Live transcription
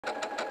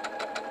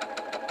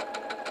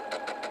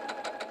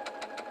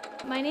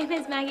My name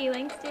is Maggie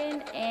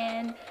Langston,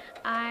 and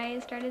I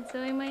started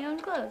sewing my own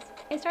clothes.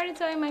 I started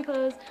sewing my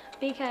clothes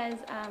because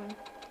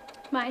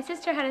my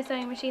sister had a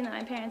sewing machine that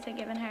my parents had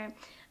given her,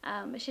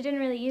 but she didn't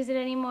really use it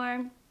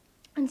anymore.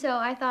 And so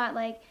I thought,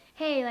 like,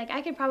 hey, like,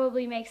 I could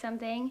probably make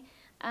something.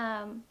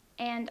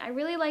 And I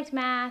really liked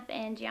math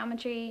and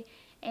geometry,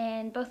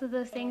 and both of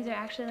those things are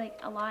actually like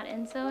a lot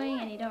in sewing,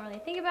 and you don't really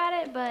think about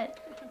it, but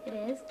it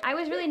is. I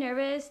was really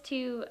nervous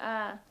to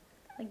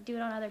like do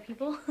it on other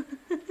people.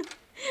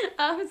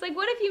 It's like,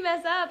 what if you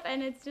mess up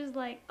and it's just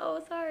like,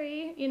 oh,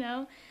 sorry, you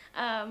know?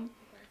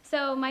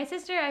 So my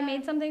sister, I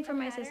made something for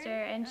my sister,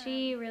 and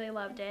she really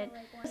loved it.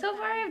 So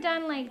far I've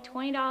done like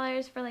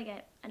 $20 for like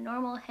a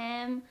normal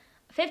hem,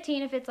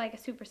 15 if it's like a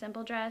super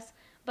simple dress,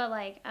 but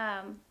like,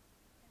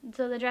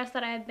 so the dress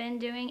that I've been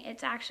doing,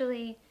 it's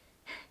actually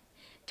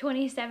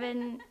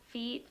 27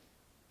 feet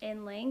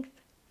in length,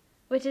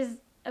 which is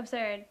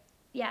absurd.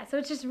 Yeah, so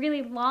it's just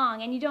really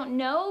long, and you don't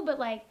know, but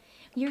like,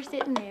 you're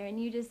sitting there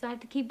and you just have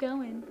to keep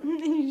going. And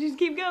you just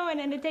keep going,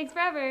 and it takes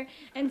forever.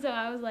 And so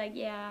I was like,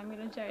 yeah, I'm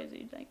gonna charge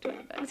you like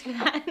 $20 for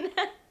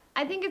that.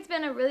 I think it's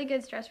been a really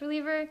good stress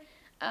reliever,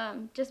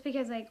 just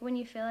because like when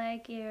you feel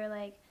like you're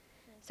like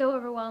so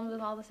overwhelmed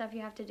with all the stuff you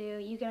have to do,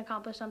 you can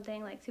accomplish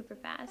something like super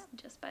fast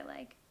just by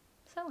like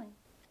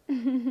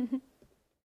sewing.